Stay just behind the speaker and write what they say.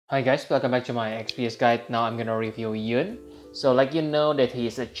Hi guys, welcome back to my XPS guide. Now I'm gonna review Yun. So like you know that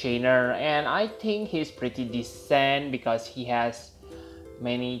he's a chainer and I think he's pretty decent because he has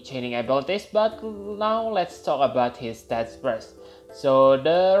many chaining abilities, but now let's talk about his stats first. So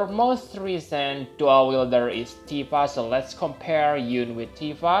the most recent dual wielder is Tifa, so let's compare Yun with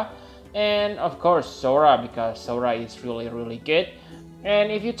Tifa. And of course Sora, because Sora is really good.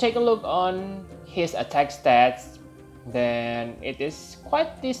 And if you take a look on his attack stats, then it is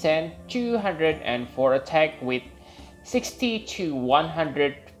quite decent. 204 attack with 60 to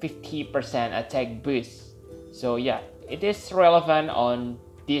 150% attack boost. So yeah, it is relevant on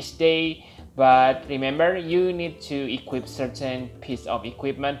this day, but remember you need to equip certain piece of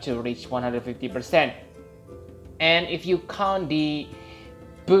equipment to reach 150%. And if you count the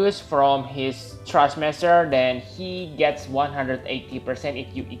boost from his Thrustmaster, then he gets 180%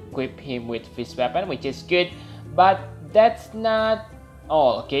 if you equip him with Fist Weapon, which is good. But that's not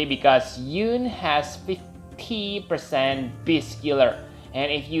all, okay, because Yun has 50% Beast Killer,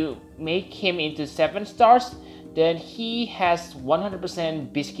 and if you make him into 7 stars, then he has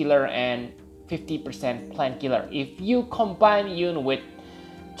 100% Beast Killer and 50% Plant Killer. If you combine Yun with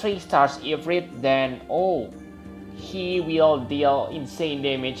 3 stars Ifrit, then he will deal insane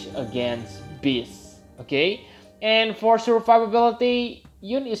damage against beasts, okay? And for survivability,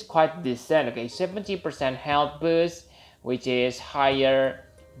 Yun is quite decent, okay? 70% health boost, which is higher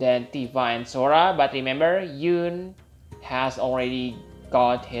than Tifa and Sora, but remember, Yun has already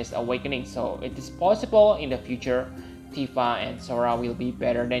got his awakening, so it is possible in the future Tifa and Sora will be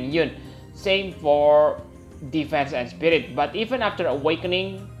better than Yun. Same for defense and spirit, but even after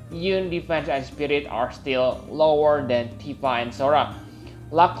awakening, Yun defense and spirit are still lower than Tifa and Sora.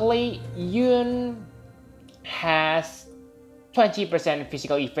 Luckily, Yun has 20%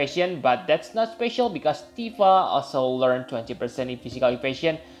 physical evasion, but that's not special because Tifa also learned 20% in physical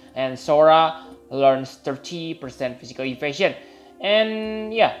evasion and Sora learns 30% physical evasion.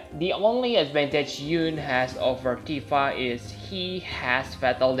 And yeah, the only advantage Yun has over Tifa is he has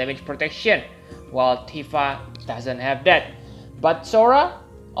fatal damage protection, while Tifa doesn't have that. But Sora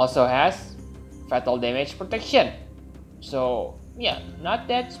also has fatal damage protection. So yeah, not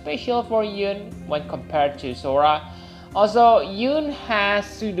that special for Yun when compared to Sora. Also, Yun has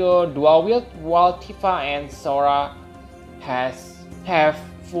pseudo dual wield, while Tifa and Sora have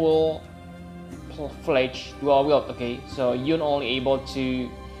full-fledged dual wield. Okay, so Yun only able to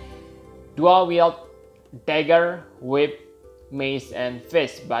dual wield dagger, whip, mace, and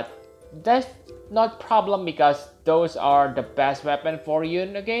fist, but that's not problem because those are the best weapon for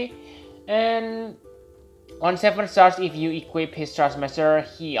Yun. Okay, and on 7 stars, if you equip his Thrustmaster,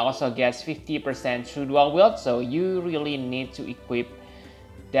 he also gets 50% through dual wield, so you really need to equip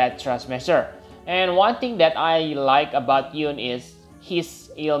that Thrustmaster. And one thing that I like about Yun is his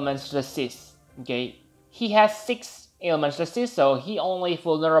ailments resist. Okay, he has 6 ailments resist, so he only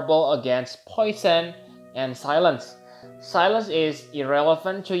vulnerable against poison and silence. Silence is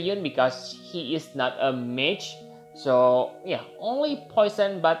irrelevant to Yun because he is not a mage. So yeah, only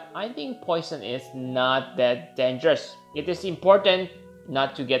poison, but I think poison is not that dangerous. It is important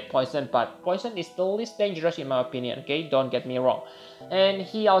not to get poison, but poison is the least dangerous in my opinion, okay? Don't get me wrong. And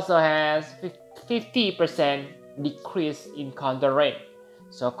he also has 50% decrease in counter rate.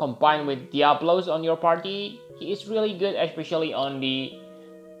 So combined with Diablos on your party, he is really good, especially on the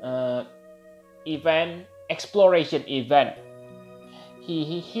exploration event.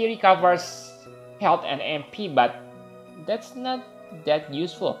 He recovers health and MP, but that's not that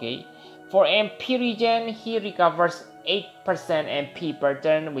useful, okay? For MP regen, he recovers 8% MP per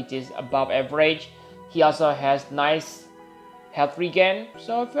turn, which is above average. He also has nice health regen,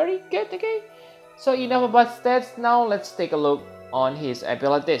 so very good, okay? So enough about stats, now let's take a look on his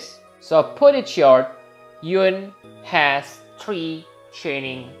abilities. So put it short, Yun has 3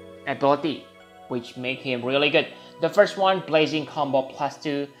 chaining ability, which make him really good. The first one, Blazing Combo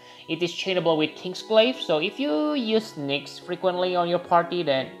 +2. It is chainable with Kingsglaive, so if you use Nyx frequently on your party,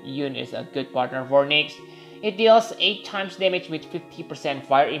 then Yun is a good partner for Nyx. It deals 8 times damage with 50%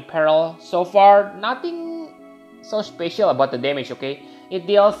 fire in peril. So far, nothing so special about the damage, okay? It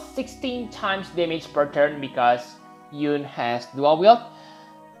deals 16 times damage per turn because Yun has dual wield.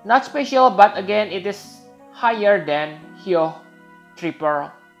 Not special, but again, it is higher than Hyo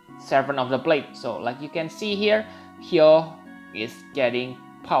Tripper Servant of the Blade. So like you can see here, Hyo is getting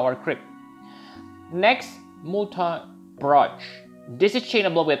power creep. Next, Muta Brooch. This is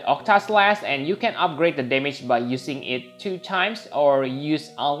chainable with Octa Slash, and you can upgrade the damage by using it 2 times or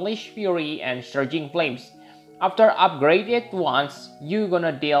use Unleash Fury and Surging Flames. After upgrade it once, you're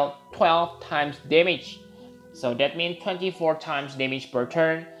gonna deal 12 times damage. So that means 24 times damage per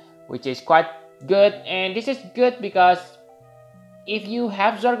turn. which is quite good. And this is good because if you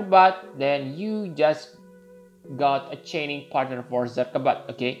have Zorgabat, then you just got a chaining partner for Zorgabat.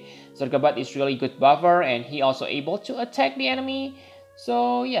 Okay, Zorgabat is really good buffer, and he also able to attack the enemy.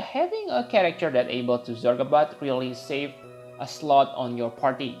 So yeah, having a character that able to Zorgabat really save a slot on your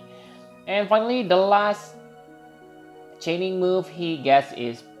party. And finally, the last chaining move he gets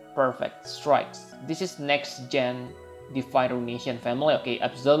is Perfect Strikes. This is next gen Divine Ruination family. Okay,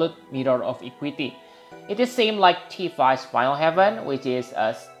 Absolute Mirror of Equity. It is same like Tifa's Final Heaven, which is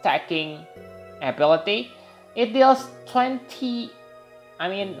a stacking ability. It deals 14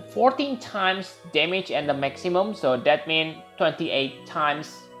 times damage at the maximum, so that means 28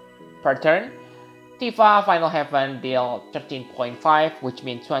 times per turn. Tifa Final Heaven deal 13.5, which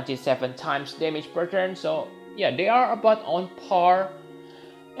means 27 times damage per turn. So yeah, they are about on par.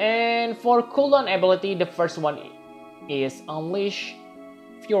 And for cooldown ability, the first one is Unleash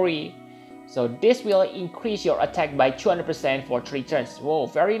Fury. So this will increase your attack by 200% for 3 turns. Whoa,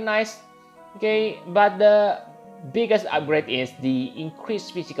 very nice. Okay, but the biggest upgrade is the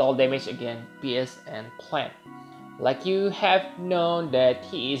increased physical damage against beast and plant. Like you have known that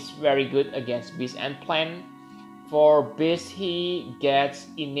he is very good against beast and plant. For beast, he gets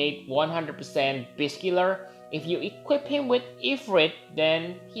innate 100% beast killer. If you equip him with Ifrit,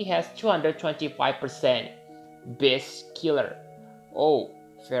 then he has 225% beast killer. Oh,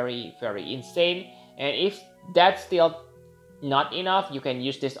 very insane. And if that's still not enough, you can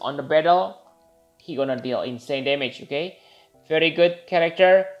use this on the battle. He gonna deal insane damage. Okay, very good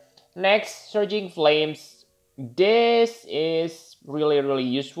character. Next, Surging Flames. This is really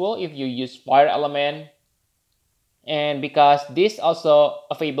useful if you use fire element, and because this also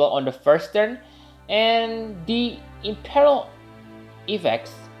available on the first turn, and the Imperial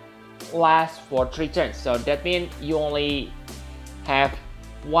effects last for 3 turns. So that means you only have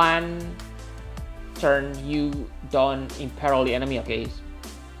 1 turn you don't imperil the enemy. Okay,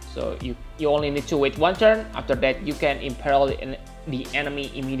 so you only need to wait 1 turn. After that, you can imperil the enemy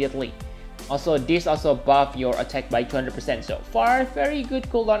immediately. Also, this also buff your attack by 200%. So far, very good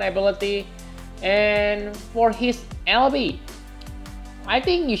cooldown ability. And for his LB, I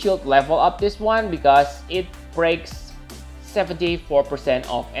think you should level up this one because it breaks 74%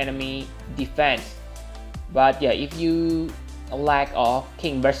 of enemy defense. But yeah, if you lack of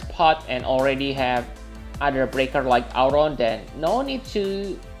King Burst Pot and already have other breaker like Auron, then no need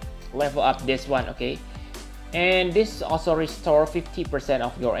to level up this one. Okay, and this also restore 50%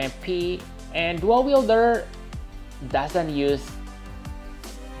 of your MP, and dual wielder doesn't use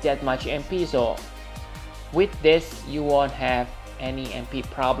that much MP, so with this you won't have any MP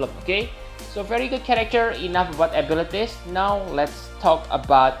problem. Okay, so very good character. Enough about abilities. Now let's talk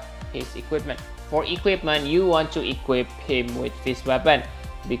about his equipment. For equipment, you want to equip him with Fist Weapon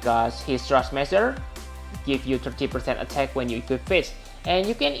because his Thrustmaster give you 30% attack when you equip Fist, and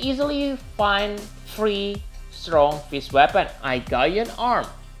you can easily find free strong Fist Weapon, Aigaian Arm.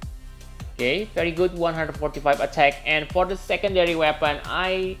 Okay, very good, 145 attack. And for the secondary weapon,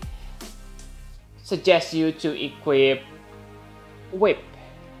 I suggest you to equip Whip.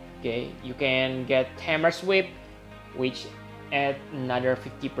 Okay, you can get Hammer's Whip, which add another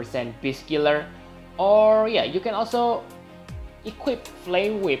 50% beast killer, or yeah, you can also equip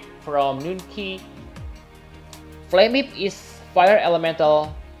Flame Whip from Nunki. Flame Whip is fire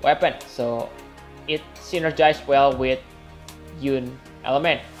elemental weapon, so it synergizes well with Yun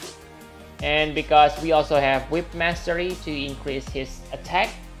element. And because we also have Whip Mastery to increase his attack.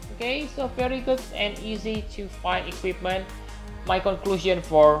 Okay, so very good and easy to find equipment. My conclusion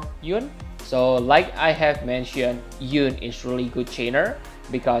for Yun. So like I have mentioned, Yun is really good chainer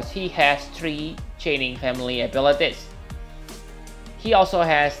because he has 3 chaining family abilities. He also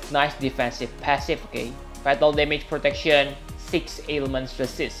has nice defensive passive. Okay, fatal damage protection, 6 ailments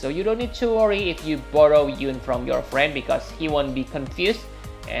resist. So you don't need to worry if you borrow Yun from your friend because he won't be confused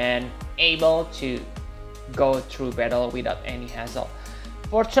and able to go through battle without any hassle.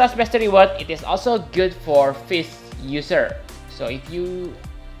 For Trust Mastery Word, it is also good for Fist user. So if you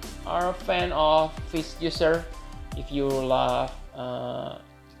are a fan of Fist user, if you love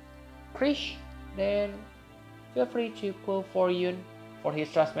Krish, then feel free to pull for Yun for his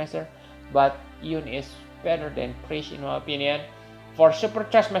Trustmaster. But Yun is better than Krish in my opinion. For Super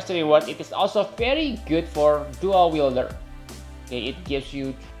Trust Mastery Word, it is also very good for dual wielder. Okay, it gives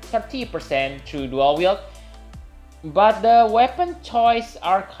you 30% through dual wield, but the weapon choice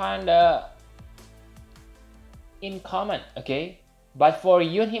are kinda uncommon. Okay, but for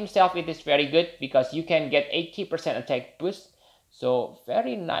Yun himself, it is very good because you can get 80% attack boost, so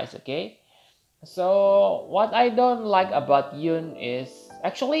very nice. Okay, so what I don't like about Yun is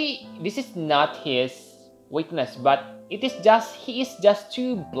Actually, this is not his weakness, but he is just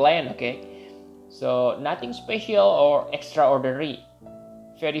too bland, okay? So nothing special or extraordinary.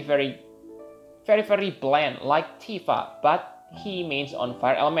 Very, very, very, very bland, like Tifa, but he means on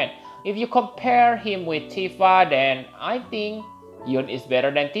fire element. If you compare him with Tifa, then I think Yun is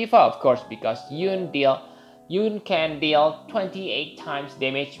better than Tifa, of course, because Yun can deal 28 times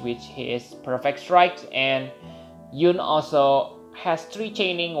damage with his perfect strikes, and Yun also has 3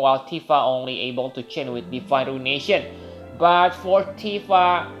 chaining while Tifa only able to chain with Divine Ruination. But for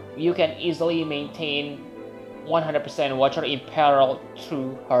Tifa, you can easily maintain 100% Watcher in peril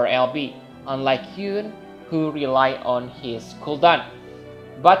through her LB, unlike Yun, who rely on his cooldown.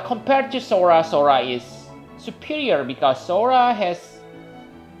 But compared to Sora, Sora is superior because Sora has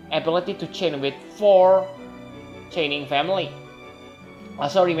ability to chain with 4 chaining family.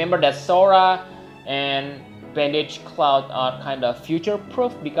 Also remember that Sora and Bandage Cloud are kind of future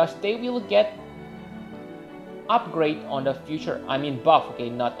proof because they will get upgrade on the future. I mean buff, okay,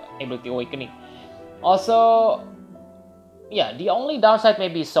 not ability awakening. Also, yeah, the only downside may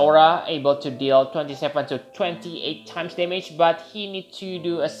be Sora able to deal 27 to 28 times damage, but he needs to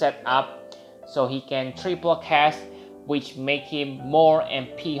do a setup so he can triple cast, which make him more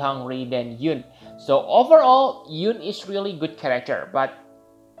MP hungry than Yun. So overall, Yun is really good character, but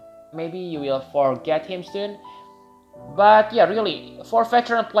maybe you will forget him soon. But yeah, really, for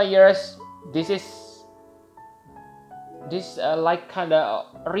veteran players, this is like kinda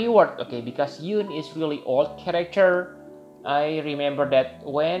reward, okay, because Yun is really old character. I remember that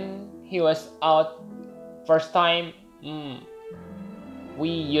when he was out first time, we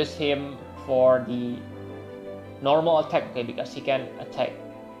used him for the normal attack, okay, because he can attack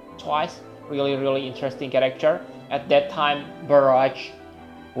twice. Really interesting character. At that time, Barrage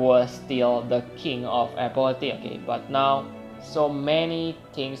was still the king of ability, okay, but now so many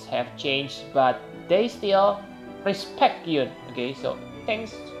things have changed, but they still respect Yun, okay, so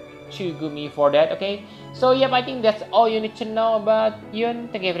thanks to Gumi for that, okay. So yep, I think that's all you need to know about Yun.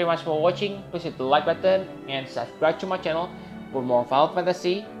 Thank you very much for watching. Please hit the like button and subscribe to my channel for more Final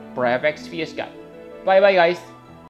Fantasy Private Spheres guide. Bye bye guys.